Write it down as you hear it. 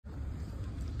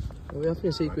Are we having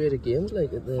to see greater games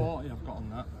like at the... 40 I've got on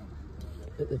that.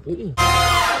 At the booty.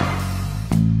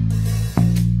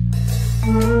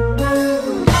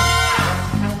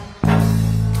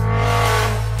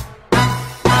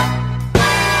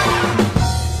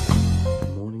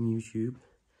 Morning YouTube.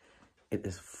 It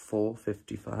is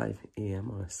 4:55 AM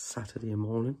on a Saturday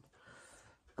morning.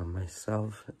 And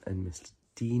myself and Mr.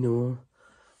 Dino are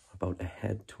about to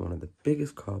head to one of the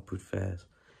biggest car boot fairs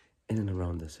in and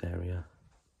around this area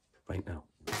right now.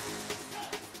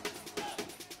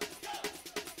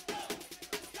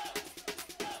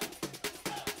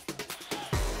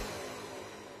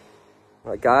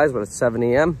 Right guys, well it's 7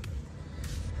 AM.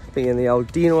 Me and the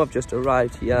old Dino have just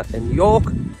arrived here in York.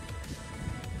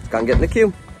 Let's go and get in the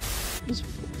queue. He's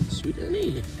sweet, isn't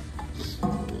he?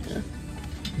 Yeah.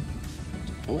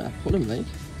 Oh, I put him like.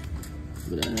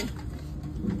 But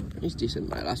he's decent,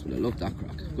 my last one. I love that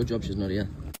crack. Good job she's not here.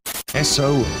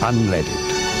 Esso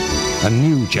Unleaded, a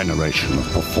new generation of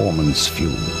performance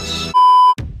fuels.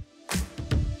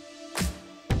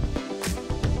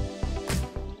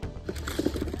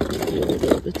 A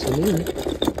little bits in here.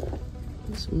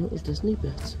 There's some little Disney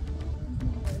bits.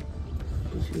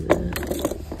 A few there.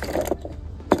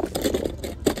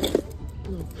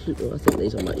 Oh, Pluto. I think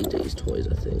these are Matty D's toys,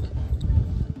 I think.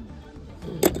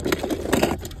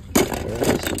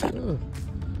 Oh,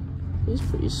 he's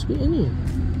pretty sweet, isn't he?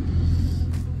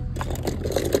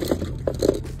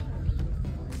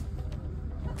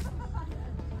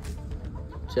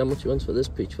 See how much he wants for this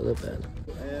peach for the bed?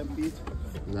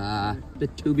 Nah,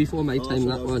 bit too before my time,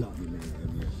 that one.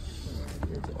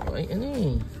 It's alright, isn't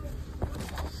he?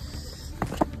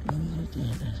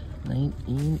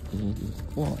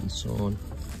 1981, son.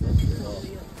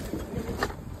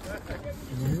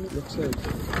 Yeah, it looks like.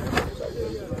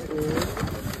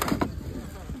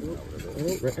 I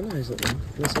don't recognise it then.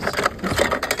 Unless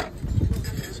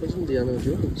it's Indiana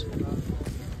Jones. I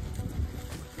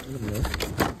don't know.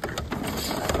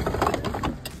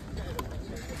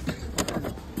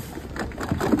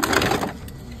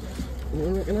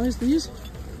 Anyone recognise these?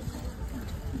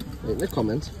 Write in the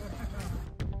comments.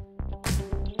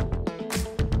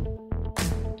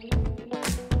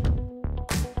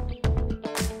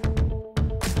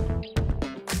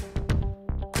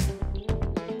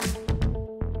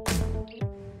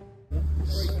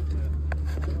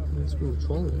 Let's go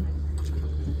trolley.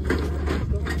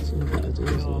 See what it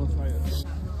is.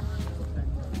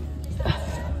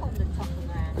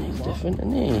 He's different,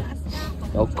 isn't he?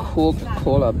 Oh,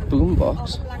 Coca-Cola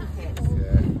boombox.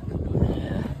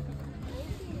 Yeah.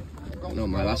 No,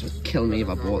 my lass would kill me if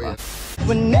I bought that.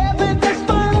 Whenever there's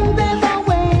fun, there's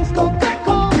always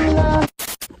Coca-Cola.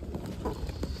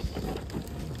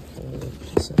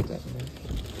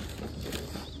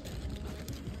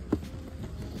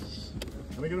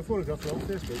 Can we get a photograph of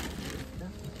this, please?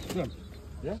 Yeah.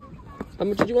 Yeah. How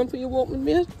much did you want for your Walkman,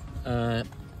 mate?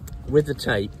 With the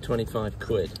tape, 25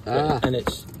 quid. Ah. And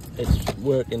it's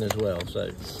working as well, so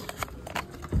it's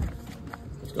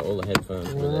got all the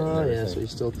headphones with it. Oh yeah, so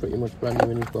he's still pretty much brand new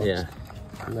in his box. Yeah.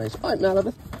 Nice. Alright, now have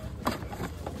it.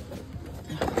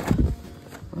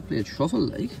 I played Shuffle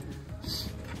like.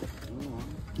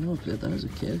 Oh, I played that as a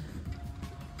kid.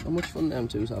 How much fun them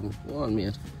two's having? Go on,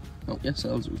 mate. Knock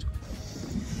yourselves out.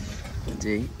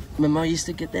 Remember I used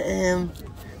to get the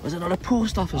was it not a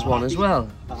post office one as well?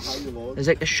 There's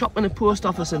like a shop and a post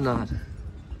office in that.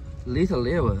 Lethal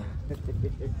labour.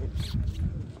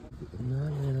 No,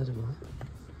 man, I don't know.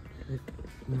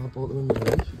 No, I bought them in my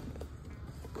life.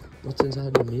 Not since I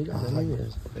had my meat,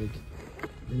 anyways. Like,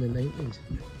 in the 90s.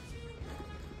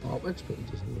 Artwork's pretty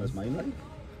decent. Where's mine, right?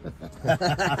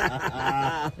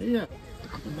 Yeah. A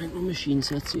couple of micro machine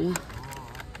sets here.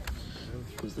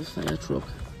 There's the fire truck.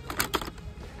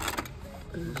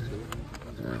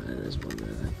 There's one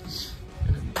there.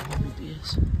 And then the army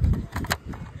base.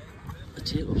 I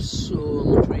take up so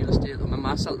much real estate. I remember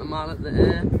I sold them all at the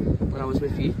when I was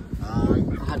with you. I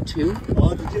had two.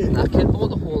 Oh, did you? That kid bought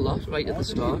the whole lot right at the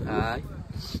start. Aye.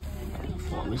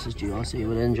 Oh, Mrs. GRC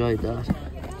would have enjoyed that.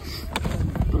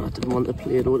 But I didn't want to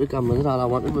play it out again with it. All I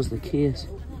wanted was the case.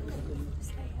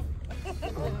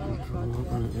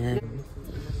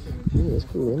 Yeah, that's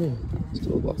cool, isn't it?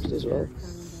 Still boxed as well.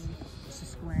 It's a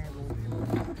square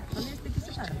one. Only as big as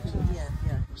the phone? Yeah.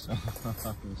 So,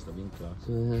 está bien claro.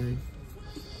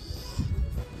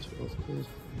 12 quid.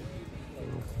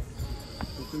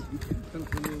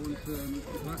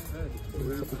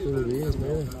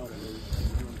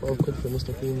 £12 for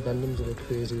Mr. Clean Bendham's a bit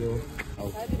crazy though.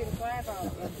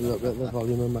 Look at the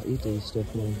volume of Matty D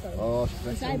stuff, man. Oh,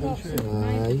 she's I bought some.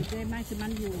 Aye. They're my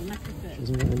manual and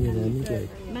Isn't that any of them, Jake?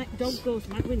 my dog goes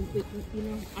mad when, you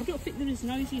know, I don't think they're as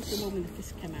noisy as the one when they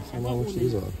first came out. And how much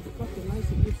these are?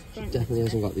 She definitely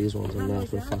hasn't got these ones, I know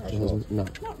for a fact she hasn't. No.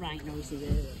 Not right noisy,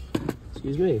 really.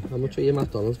 Excuse me, how much are your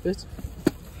McDonald's bits?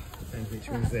 Depends which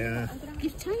ones they are.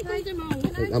 You've tangled them all.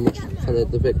 Like, how much for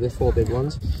the 4 big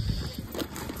ones?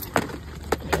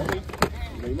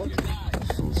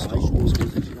 Full stores.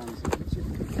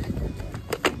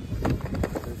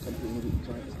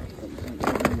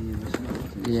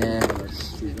 Yeah.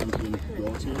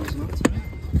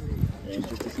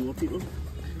 Just to show people.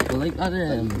 Well, like that,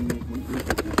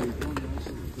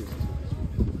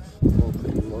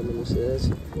 one of them says.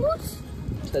 What?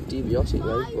 Ted DiBiase,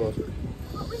 right? But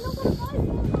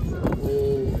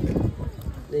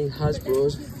the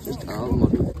Hasbro's just our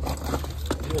model.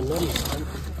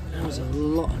 There's a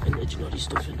lot of vintage noddy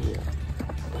stuff in here.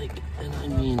 Like, and I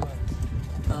mean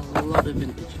a lot of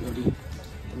vintage noddy.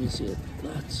 Let me see it.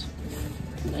 That's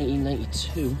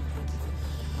 1992.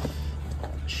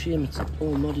 Shame it's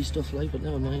all noddy stuff like, but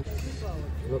never mind.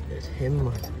 Look at him,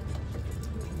 man.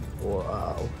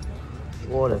 Wow.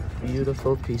 What a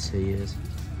beautiful piece he is.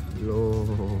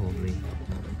 Lovely.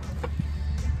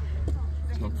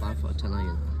 It's not bad for a 10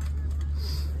 iron.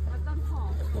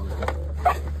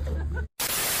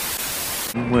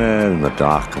 Somewhere in the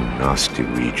dark and nasty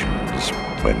regions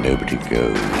where nobody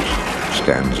goes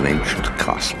stands an ancient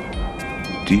castle.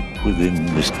 Deep within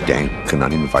this dank and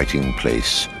uninviting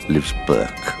place lives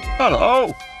Burke.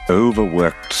 Hello!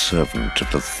 Overworked servant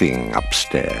of the thing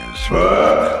upstairs.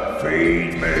 Burke,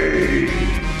 feed me!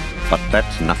 But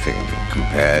that's nothing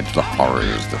compared to the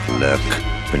horrors that lurk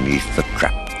beneath the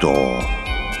trapdoor.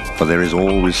 For there is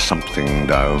always something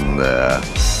down there,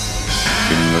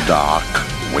 in the dark,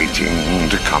 waiting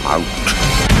to come out.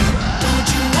 Don't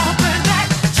you open that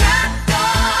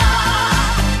trapdoor?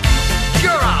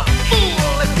 You're a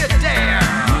fool if you dare.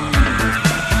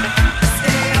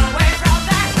 Stay away from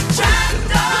that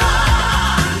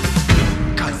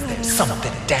trapdoor, 'cause there's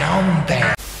something down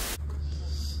there.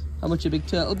 How much a big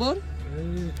turtle, bud?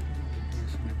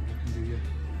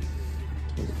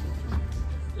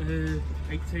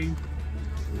 18.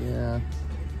 Yeah.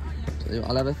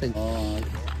 I'll have a think.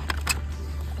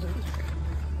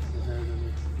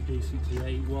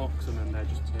 DCT8 walks and then they're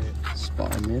just tape.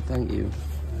 Spot on, mate, thank you.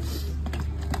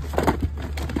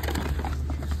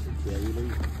 Yeah, you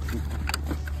leave.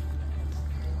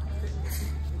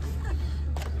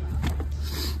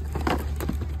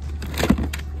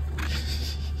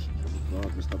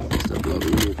 Mr.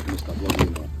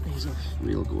 He's a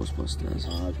real Ghostbusters. I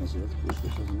can see it. I've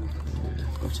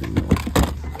got him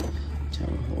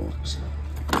Terror Hawks.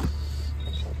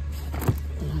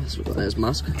 So we've got his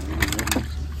mask. Oh,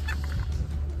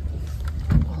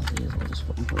 here's, I'll just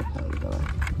fucking put a pair together.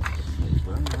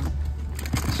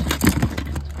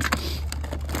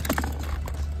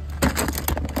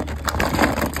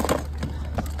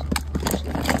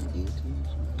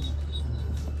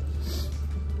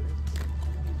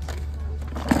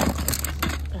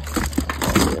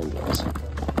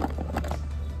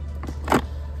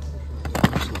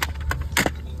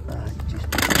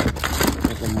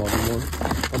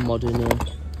 Modern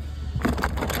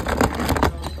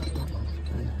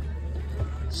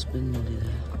spin body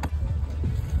there.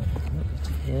 Look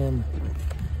at him.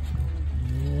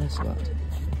 Yes, lad.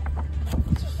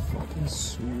 It's fucking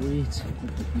sweet.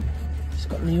 He's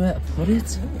got anywhere to put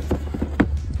it.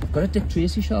 I've got a Dick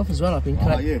Tracy shelf as well. I've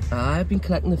been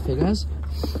collecting the figures.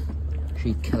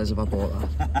 She'd kill us if I bought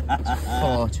that. It's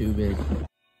far too big.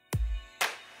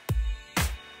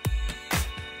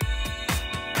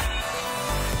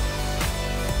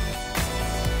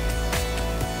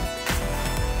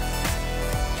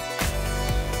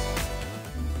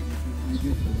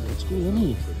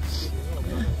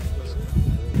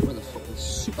 With a fucking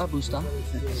super booster.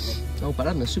 Oh,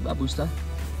 better than a super booster.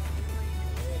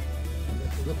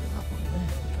 Look at that one there.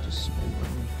 Just spin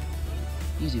around.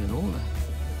 Easy and all that.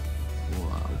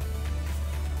 Wow.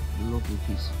 Lovely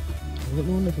piece. I don't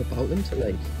know enough about them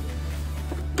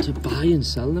to buy and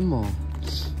sell them more.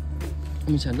 I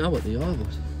mean, I know what they are,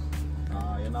 but.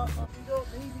 You're not. Look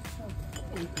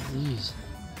at these.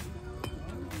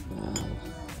 Wow.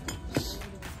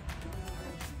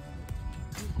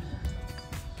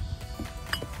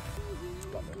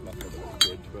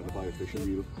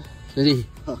 Did he?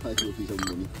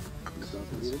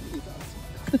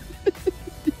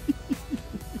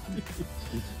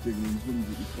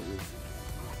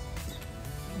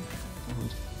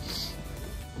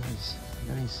 Nice,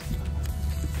 nice.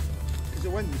 Because I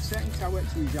went the second time I went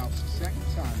to his house the second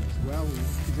time as well.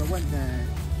 Because I went there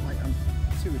like on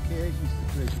 2 occasions to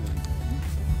prison.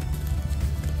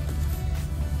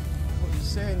 What he's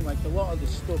saying, like a lot of the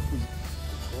stuff was.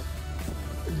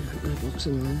 The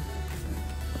boxing man.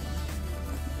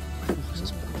 Box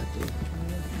is bad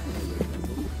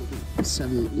though.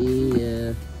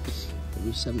 70,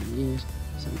 probably 70 years,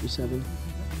 77.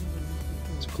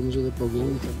 It comes with a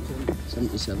buggy,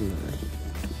 77.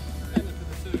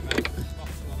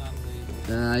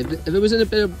 If it was in a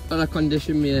bit of better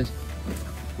condition, mate.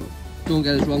 Don't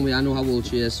get us wrong, mate. I know how old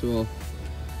she is, so.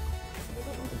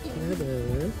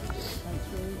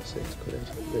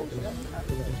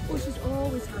 Well, she's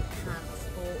always had cats,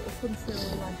 but up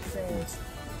until, like, say...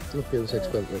 Not feeling so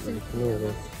expensive, like, no,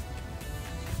 no.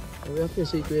 We have to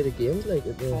see creative games, like,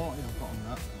 at the... 40 I've got on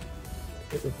that.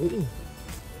 At the booty.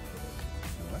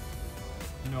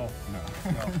 No,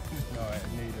 it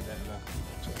needed it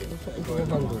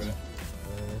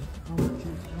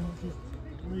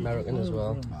American as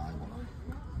well.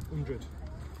 100.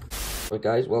 Right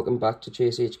guys, welcome back to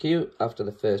Chase HQ after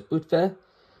the first boot fair.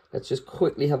 Let's just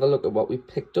quickly have a look at what we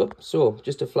picked up. So,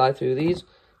 just to fly through these,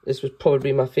 this was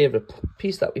probably my favourite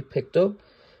piece that we picked up,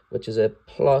 which is a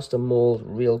plaster mould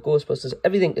real Ghostbusters.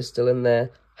 Everything is still in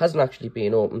there, hasn't actually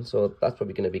been opened, so that's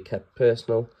probably going to be kept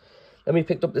personal. Then we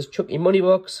picked up this Chucky money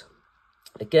box.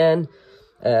 Again,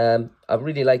 I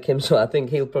really like him, so I think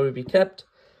he'll probably be kept.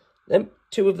 Then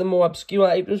 2 of the more obscure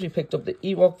items. We picked up the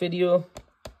Ewok video.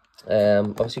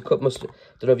 Obviously, most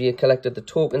of you collected the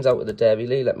tokens out of the Dairy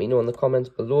Lee. Let me know in the comments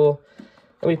below.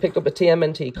 And we picked up a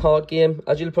TMNT card game.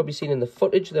 As you'll have probably seen in the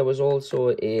footage, there was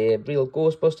also a real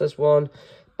Ghostbusters one.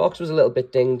 Box was a little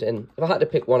bit dinged, and if I had to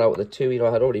pick one out of the 2, you know,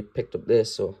 I had already picked up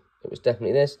this, so it was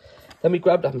definitely this. Then we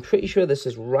grabbed, I'm pretty sure this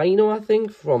is Rhino, I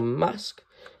think, from Mask.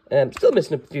 Still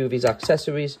missing a few of his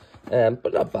accessories,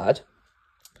 but not bad.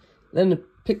 Then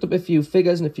picked up a few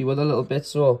figures and a few other little bits.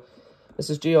 So this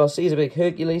is GRC, he's a big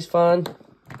Hercules fan.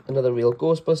 Another real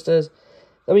Ghostbusters.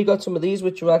 Then we got some of these,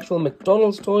 which are actual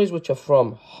McDonald's toys, which are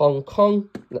from Hong Kong,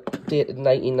 dated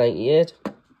 1998.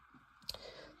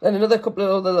 Then another couple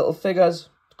of other little figures,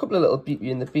 a couple of little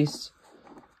Beauty and the Beasts,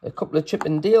 a couple of Chip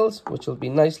and Dales, which will be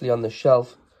nicely on the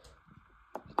shelf.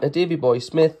 A Davy Boy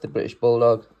Smith, the British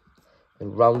Bulldog,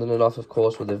 and rounding it off, of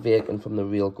course, with a Vacant from the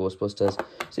real Ghostbusters.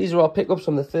 So these are all pickups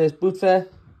from the first boot fair.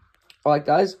 Alright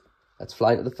guys, let's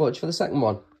fly into the footage for the second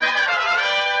one.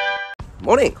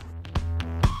 Morning!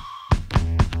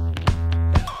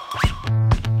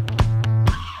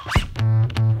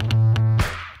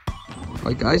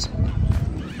 Alright guys,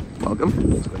 welcome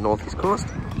to the northeast coast,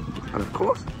 and of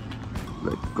course,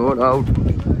 let's go out,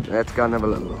 let's go and have a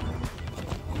little look.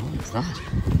 What's that?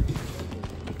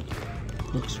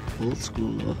 Looks old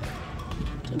school though.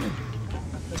 Don't know.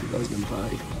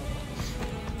 2005.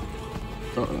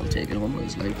 Thought I'll take it on, but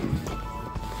it's like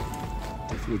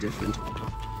definitely different.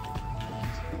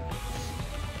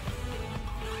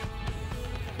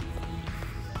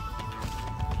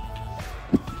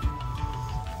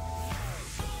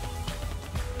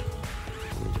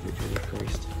 Individual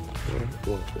first.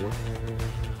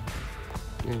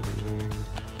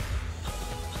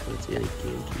 Let's see any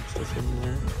GameCube stuff in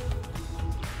there.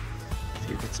 A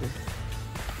few bits of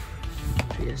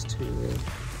PS2 there.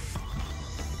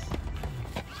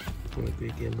 What a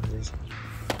great game that is.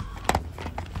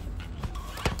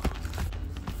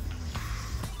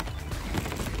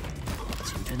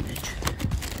 Some vintage.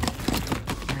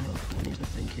 I know when he's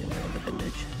thinking about the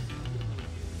vintage.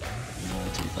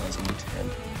 2010.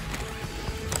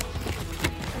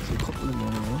 There's a couple in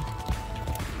there now.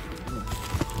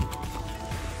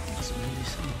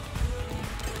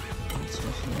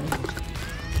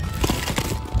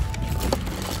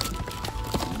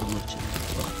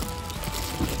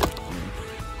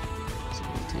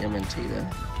 TMNT there.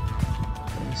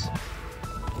 Nice.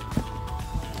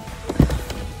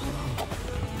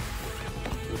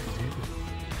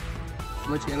 How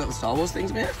much you get little Star Wars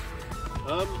things, mate?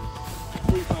 £3.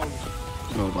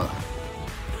 No about that.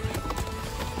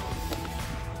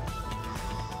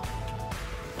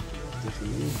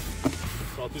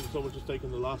 I think someone's just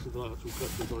taken the last of the actual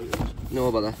collector's items. No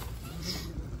about that.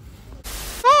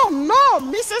 Oh no,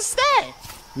 Mrs. Stay!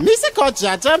 Mr. got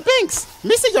Jar Jar Binks!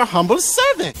 Mr. your humble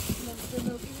servant!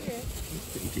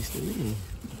 Pretty decent, isn't it?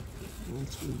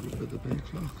 Let's look at the back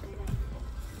clock.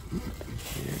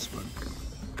 Yes, man.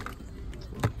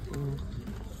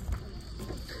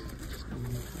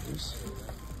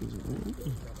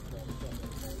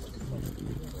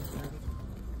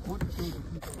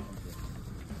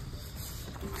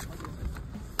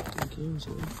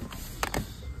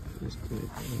 That's good.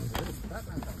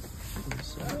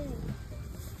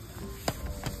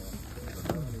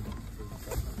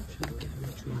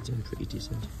 Trade's in pretty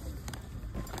decent.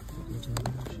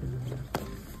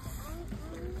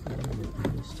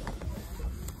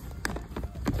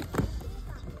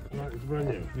 Right, it's brand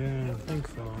new. Yeah, I think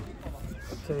so.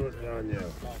 Tell you what they are now.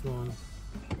 Go on.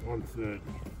 1/3.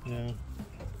 Yeah.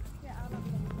 I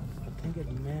think it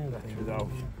may have been. Without.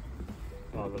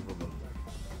 Oh, look at them.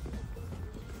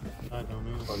 I don't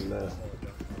know. On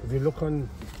if you look on.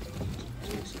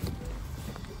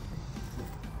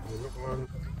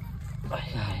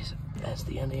 Right guys, there's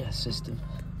the NES system.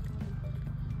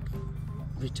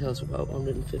 Retails for about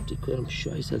 150 quid. I'm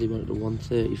sure he said he wanted a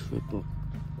 130 for it, but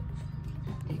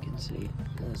you can see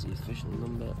there's the official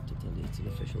number to delete an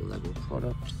official Lego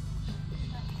product.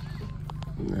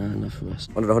 Nah, enough for us.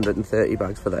 130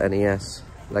 bags for the NES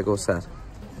Lego set.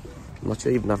 I'm not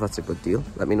sure even if that's a good deal.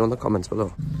 Let me know in the comments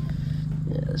below.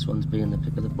 Yeah, this one's being the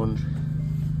pick of the bunch.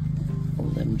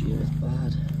 Old MG is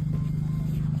bad.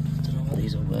 I don't know what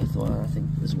these are worth though. I think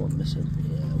there's one missing.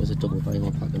 Yeah, it was a double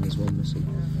vinyl pack and there's one missing.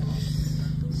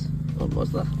 What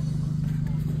was that?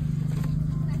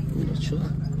 I'm not sure.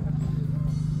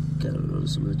 Get rid of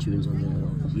some of the tunes on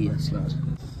there. Yes, lad.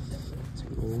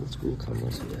 Some old school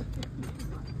cameras here.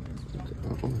 Look at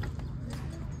that one.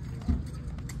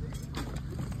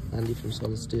 Andy from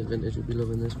Solid State Vintage would be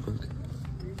loving this book.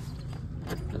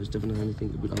 I was different than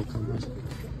anything without cameras.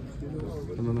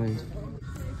 Never mind.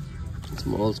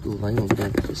 Some old school vinyl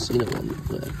there. I've seen it one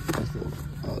where I thought,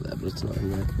 oh there, but it's not in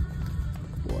there.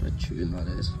 What a tune that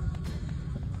is.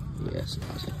 Yes,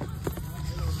 lad.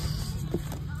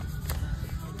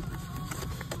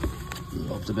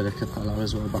 Loved a bit of Capella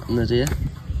as well back in the day.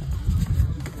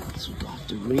 So we got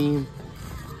Dream.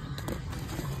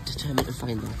 Determined to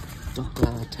find that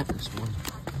Doppler Tetris one.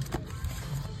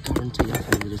 Guarantee I'll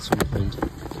find it at some point.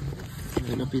 It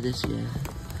might not be this year,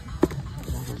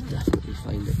 but I will definitely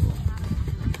find it more.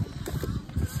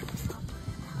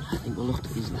 I think we looked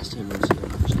at these last time around here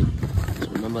actually.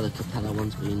 So remember the Capella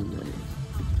one's been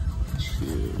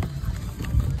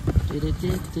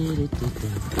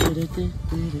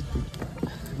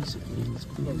It's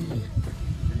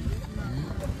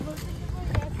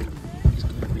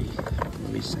gonna be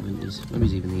maybe 70s, maybe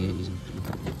even the 80s.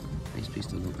 Nice piece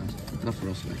to look at. Not for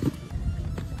us, like.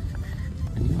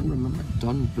 Anyone remember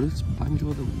Don Bluth's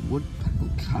Banjo the Woodpecker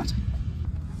Cat?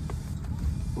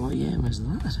 What year was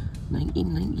that?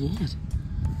 1998.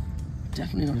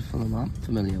 Definitely not a film I'm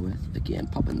familiar with. Again,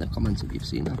 pop in the comments if you've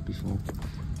seen that before.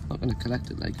 Not going to collect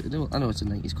it like I know it's a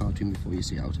 90s cartoon before you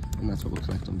see out, and that's what we'll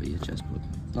collect on VHS, but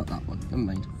not that one. Never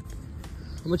mind.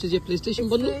 How much is your PlayStation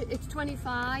bundle? It's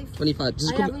 25. 25. Does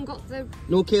it I come haven't got the...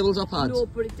 No cables or pads? No,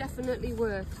 but it definitely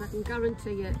works. I can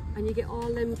guarantee it. And you get all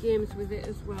them games with it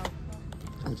as well.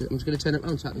 I'm just going to turn it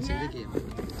around so I can see the game.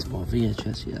 It's more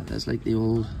VHS, yeah. There's like the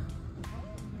old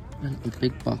rental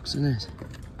big box in it.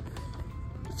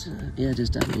 It's, yeah, it is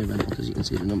definitely a rental because you can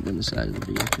see the number on the side of the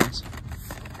VHS.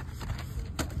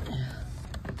 Yeah.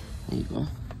 There you go.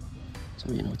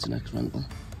 So you know it's an ex-rental.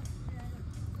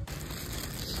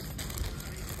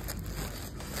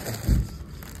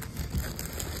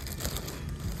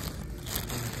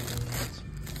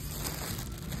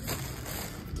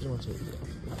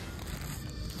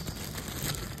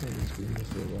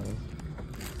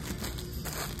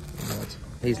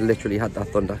 He's literally had that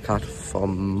Thundercat for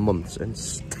months and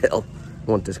still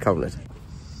won't discount it.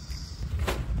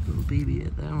 Little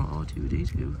BB-8 there on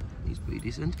R2D2. He's pretty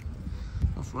decent.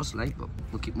 Not for us like, but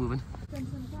we'll keep moving.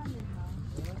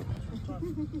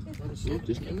 Yeah,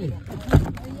 just give me.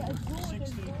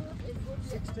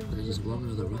 There's one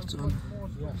with the rats on.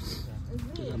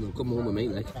 Yeah, they'll come home with me,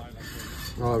 like.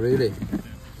 Oh, really?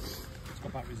 It's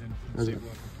got batteries in. Has it?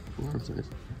 Oh, that's nice.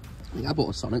 I think I bought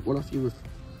a Sonic one off you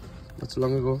not so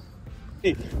long ago.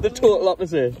 Hey, the total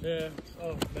opposite. Yeah.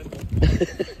 Oh, mental.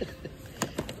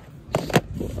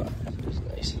 That's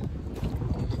nice.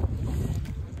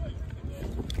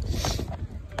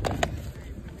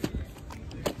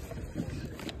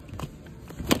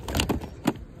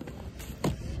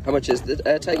 How much is the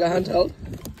Tiger handheld?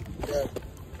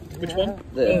 Which one?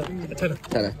 The a tenner.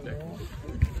 tenner.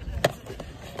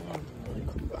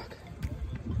 Come back.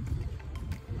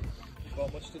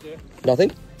 Got much to do?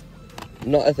 Nothing?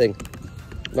 Not a thing.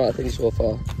 Not a thing so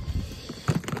far.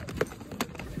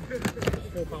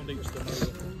 £4 each to know.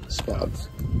 Spot on.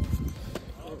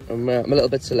 I'm a little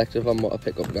bit selective on what I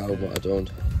pick up now and what I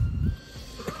don't.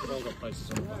 We've all got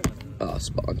prices on the back. Ah,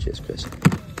 spot on, cheers Chris.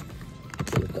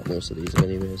 We've got most of these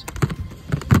anyways.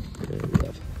 There we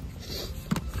have.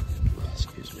 Oh,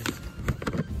 excuse me.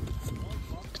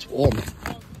 It's warm.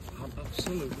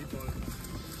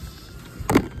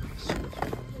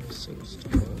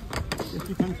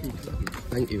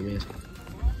 Thank you, mate.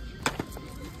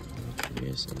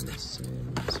 Yes, and this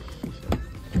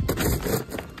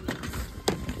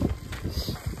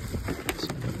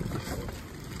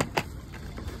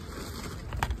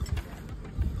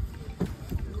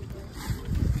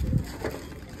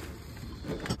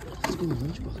there's a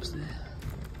lunchbox there.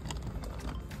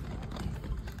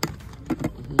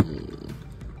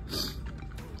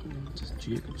 Just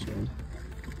Jacob's one.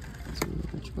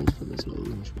 Which one's for this little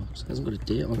lunchbox? Hasn't got a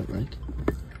date on it, like.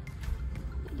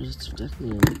 But it's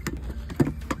definitely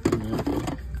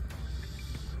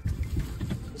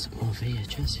some more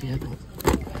VHS here, but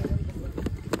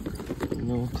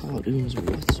no cartoons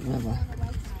whatsoever.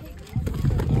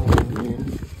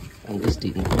 And this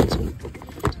deep content.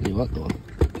 Tell you what though,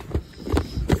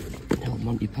 the old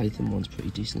Monty Python one's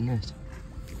pretty decent, isn't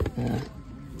it?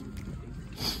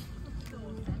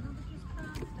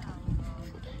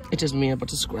 It isn't me but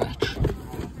to scratch.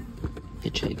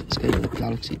 Hitchhiker's Guide to the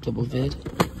Galaxy double vid,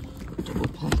 double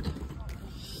pack.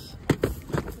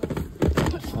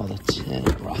 Father Ted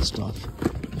Brastoff.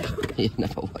 You've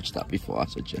never watched that before, I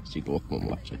suggest you go up and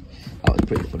watch it. That was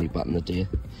pretty funny back in the day.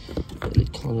 Billy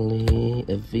Connolly,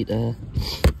 Evita.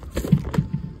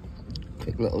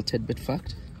 Quick little tidbit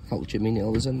fact. How Jimmy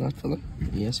Neal was in that film.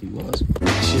 Yes, he was.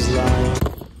 She's lying.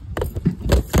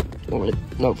 Alright,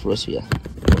 now for us here.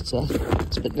 What's that?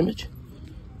 Spit image?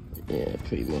 Yeah,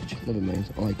 pretty much. Never mind.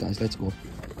 Alright guys, let's go.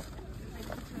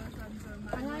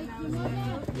 Look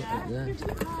at that.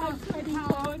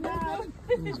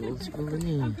 He's old school, isn't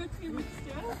he?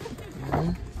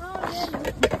 Yeah.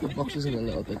 The box is in a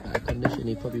little bit bad condition.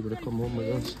 He probably would have come home with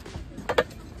us.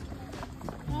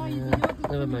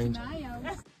 Never mind.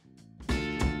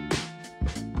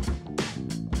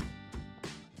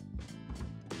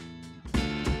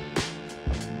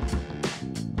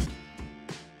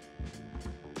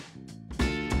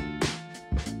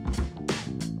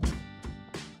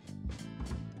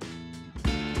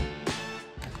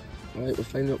 Alright, we're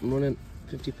finally up and running.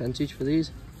 50p each for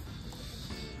these.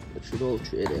 It should all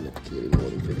trade in at clearly more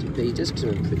than 50p. Discs are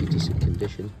in pretty decent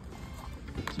condition,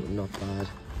 so not bad.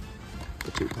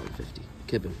 For £2.50.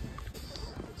 Kibbing.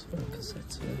 That's one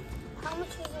cassettes here. How much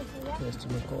is it here? Mr.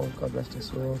 McCall, God rest his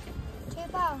soul.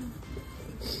 £2.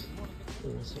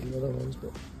 There's some other ones,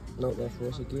 but not there for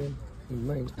us again. Never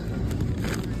mind.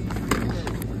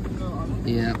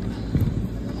 Yeah.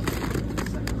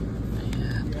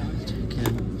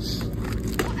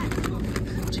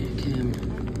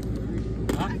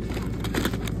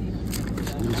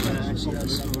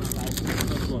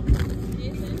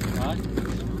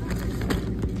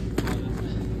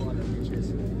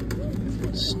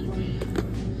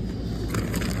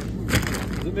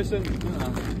 Missing,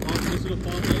 missing a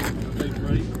part, like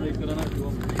right, good on that, go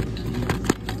on.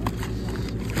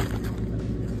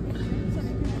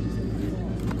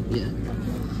 Yeah.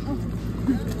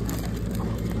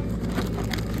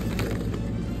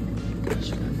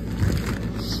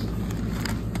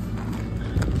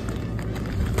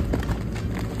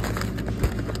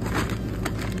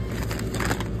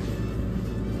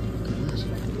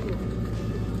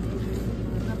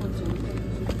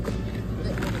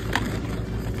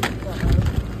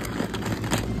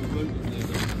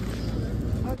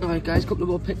 Alright guys, couple of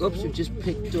more pickups. We've just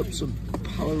picked up some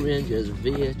Power Rangers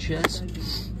VHS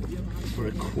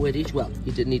for £1 each. Well,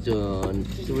 you did need on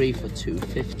 3 for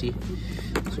 £2.50,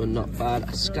 so not bad.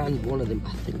 I scanned one of them.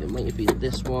 I think it might have been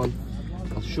this one.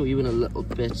 I'll show you in a little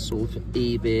bit. Sold for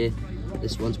eBay.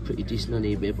 This one's pretty decent on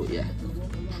eBay, but yeah,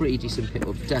 pretty decent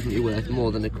pickup. Definitely worth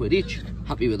more than £1 each.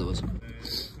 Happy with those.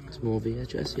 Some more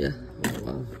VHS, yeah. Oh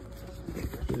wow,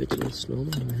 the original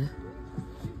snowman there.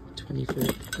 24.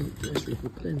 Let's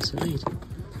look inside.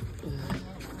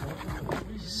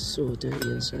 So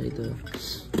dirty inside though.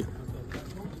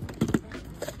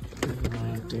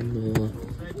 Dumbo,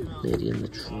 Lady in the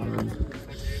Tram.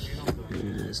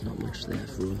 There's not much there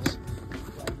for us.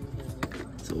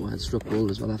 Thought I had struck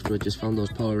gold as well after I just found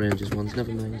those Power Rangers ones.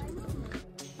 Never mind.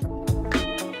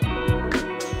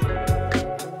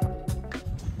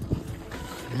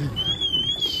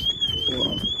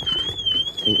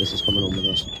 I think this is coming home with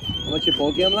us. How much your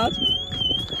ball game, lad?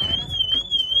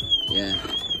 Yeah.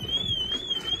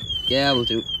 Yeah, we'll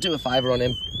do a £5 on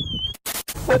him.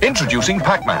 Introducing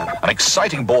Pac-Man, an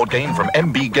exciting board game from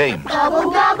MB Games. Gobble,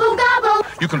 gobble, gobble.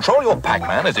 You control your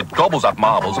Pac-Man as it gobbles up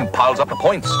marbles and piles up the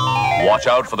points. Watch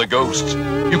out for the ghosts.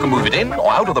 You can move it in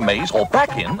or out of the maze or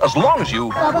back in as long as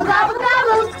you... Gobble, gobble,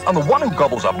 gobble. And the one who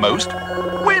gobbles up most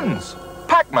wins.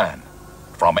 Pac-Man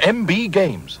from MB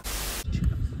Games.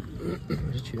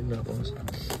 What a tune that was.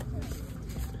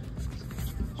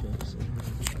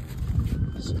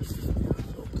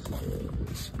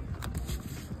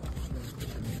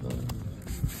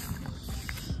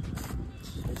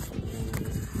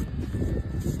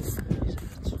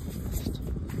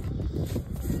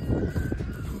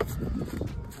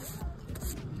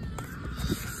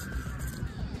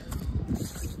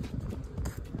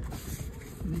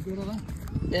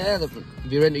 Yeah, if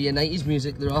you're into your 90s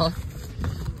music, there are.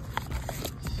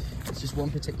 It's just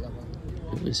one particular one.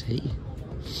 Who is he?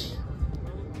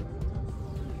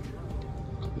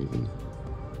 I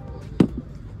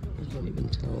can't even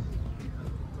tell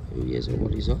who he is or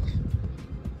what he's off.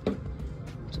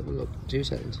 Let's have a look. 2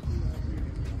 seconds.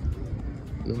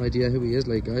 No idea who he is,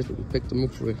 like, guys, but we picked him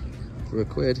up for a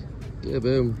quid. Yeah,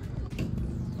 boom.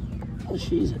 Oh,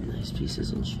 she's a nice piece,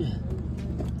 isn't she?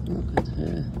 Look at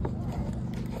her.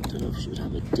 Don't know if she would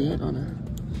have a date on her,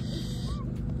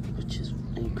 which is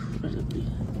incredibly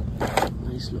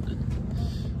nice looking.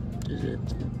 Is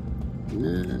it?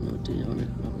 No, no date on it,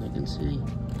 not that I can see.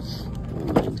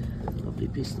 Never mind. Lovely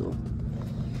piece though.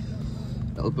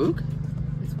 Little book?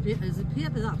 It's a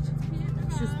paper that.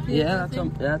 It's just paper. Yeah,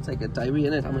 that's like a diary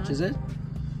in it. How much is it?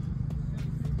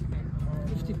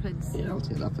 50p. Yeah, I'll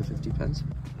take that for 50p.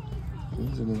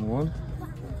 Here's another one.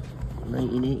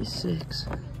 1986.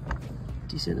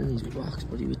 Decent in his box,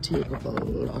 but he would take up a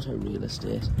lot of real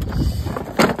estate.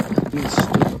 I've been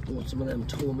stuck. I bought some of them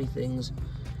Tommy things.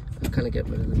 I kind of get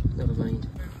rid of them. Never mind.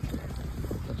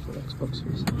 That's what Xbox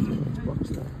is. Xbox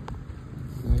there.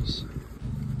 Nice.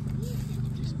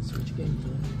 Decent Switch game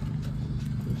there.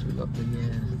 Also we got the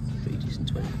pretty decent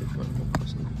 20 quid one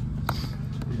costing.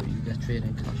 You get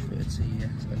trading cash for it. See, yeah,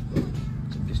 so I've got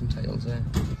some decent titles there.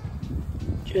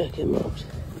 Jerk him out.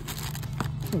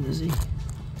 What is he?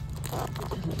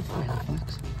 Little Firefox.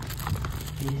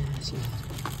 Yes, lad.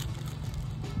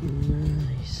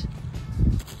 Nice.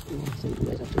 Oh, I think we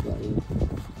might have to buy him.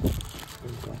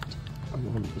 In fact, I'm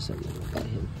 100% going to buy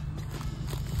him.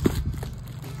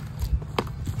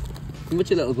 What's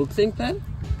your little book think, Ben?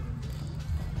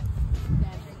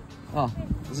 Oh,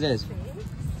 as it is.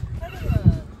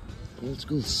 Old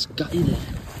school sky there.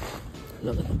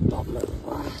 Look at the bottom of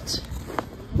that.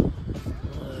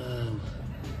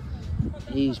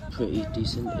 He's pretty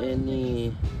decent, isn't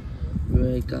he?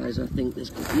 Right, guys, I think this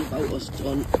could be about us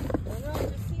done.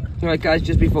 Right, guys,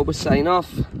 just before we sign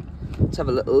off, let's have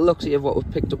a little look-see of what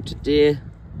we've picked up today.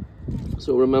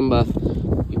 So remember,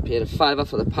 we paid a £5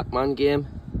 for the Pac-Man game,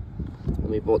 and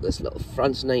we bought this little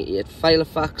France 98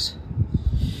 Filofax.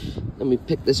 Then we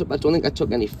picked this up. I don't think I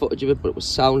took any footage of it, but it was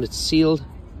sound, it's sealed.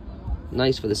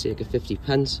 Nice for the sake of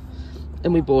 50p.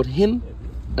 Then we bought him.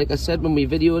 Like I said when we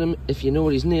videoed him, if you know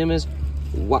what his name is,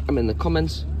 whack them in the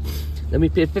comments. Then we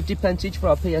paid 50p each for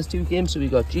our PS2 game, so we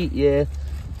got GTA,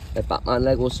 a Batman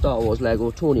Lego, Star Wars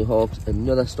Lego, Tony Hawk's,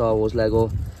 another Star Wars Lego.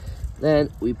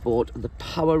 Then we bought the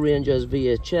Power Rangers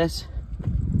VHS,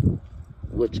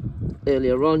 which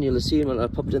earlier on you'll have seen when I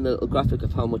popped in the little graphic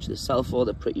of how much they sell for.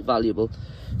 They're pretty valuable.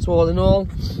 So all in all,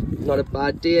 not a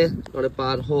bad day, not a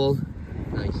bad haul.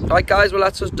 Nice. Right, guys, well,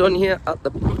 that's us done here at the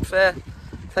boot fair.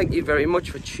 Thank you very much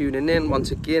for tuning in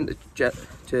once again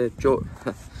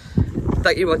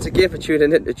Thank you once again for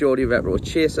tuning in to Geordie Retro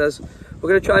Chasers. We're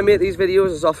going to try and make these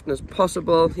videos as often as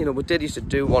possible. You know, we did used to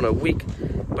do one a week,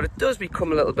 but it does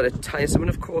become a little bit tiresome, and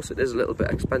of course it is a little bit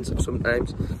expensive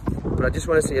sometimes. But I just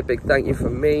want to say a big thank you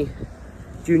from me,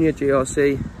 Junior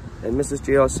GRC and Mrs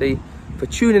GRC, for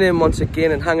tuning in once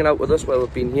again and hanging out with us while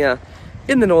we've been here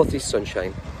in the northeast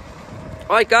sunshine.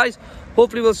 Alright, guys,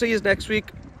 hopefully we'll see you next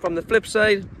week. From the flip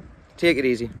side, take it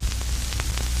easy.